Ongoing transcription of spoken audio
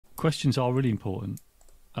questions are really important,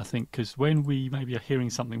 I think, because when we maybe are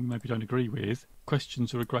hearing something we maybe don't agree with,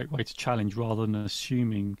 questions are a great way to challenge rather than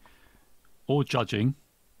assuming or judging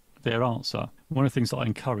their answer. One of the things that I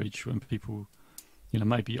encourage when people,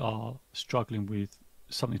 maybe are struggling with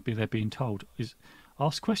something they're being told is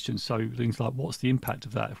ask questions. So things like, what's the impact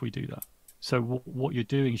of that if we do that? So what you're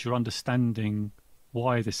doing is you're understanding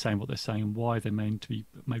why they're saying what they're saying, why they're meant to be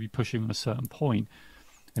maybe pushing on a certain point.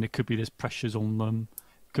 And it could be there's pressures on them.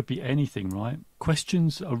 It could be anything, right?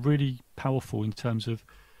 Questions are really powerful in terms of,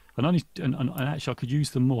 and actually I could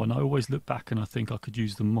use them more. And I always look back and I think I could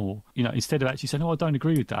use them more. Instead of actually saying, "Oh, I don't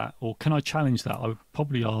agree with that," or "Can I challenge that?" I would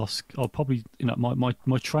probably ask. I'll probably,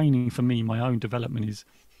 my training for me, my own development is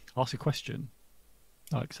ask a question.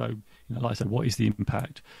 Like so, like I said, what is the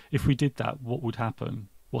impact? If we did that, what would happen?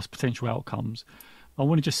 What's potential outcomes? I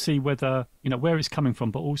want to just see whether, where it's coming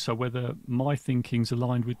from, but also whether my thinking's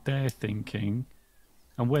aligned with their thinking,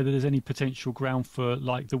 and whether there's any potential ground for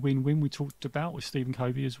like the win-win we talked about with Stephen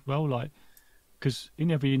Covey as well. Like, because in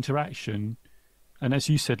every interaction, and as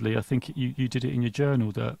you said, Lee, I think you did it in your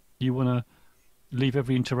journal, that you want to leave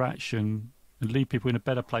every interaction and leave people in a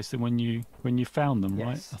better place than when you found them,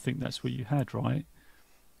 right? I think that's what you had, right?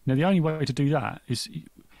 Now, the only way to do that is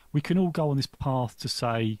we can all go on this path to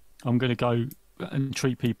say, I'm going to go and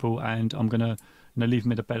treat people and I'm going to leave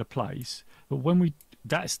them in a better place. But when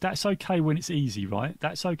that's okay when it's easy, right?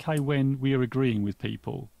 That's okay when we are agreeing with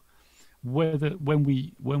people. When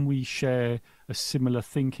we share a similar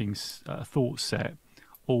thinking thought set,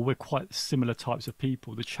 or we're quite similar types of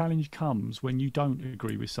people, the challenge comes when you don't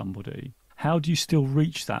agree with somebody. How do you still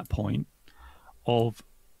reach that point of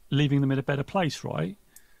leaving them in a better place, right?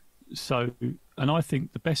 So, and I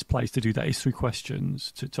think the best place to do that is through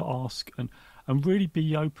questions, to ask and really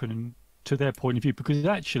be open to their point of view, because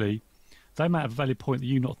actually they might have a valid point that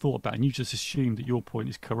you've not thought about and you just assume that your point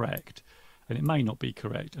is correct, and it may not be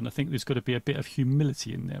correct. And I think there's got to be a bit of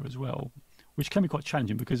humility in there as well, which can be quite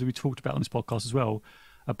challenging, because we talked about on this podcast as well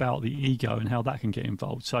about the ego and how that can get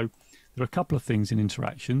involved. So there are a couple of things in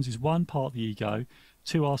interactions. Is one, part the ego,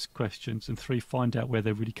 two, ask questions, and three, find out where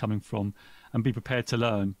they're really coming from and be prepared to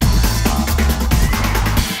learn.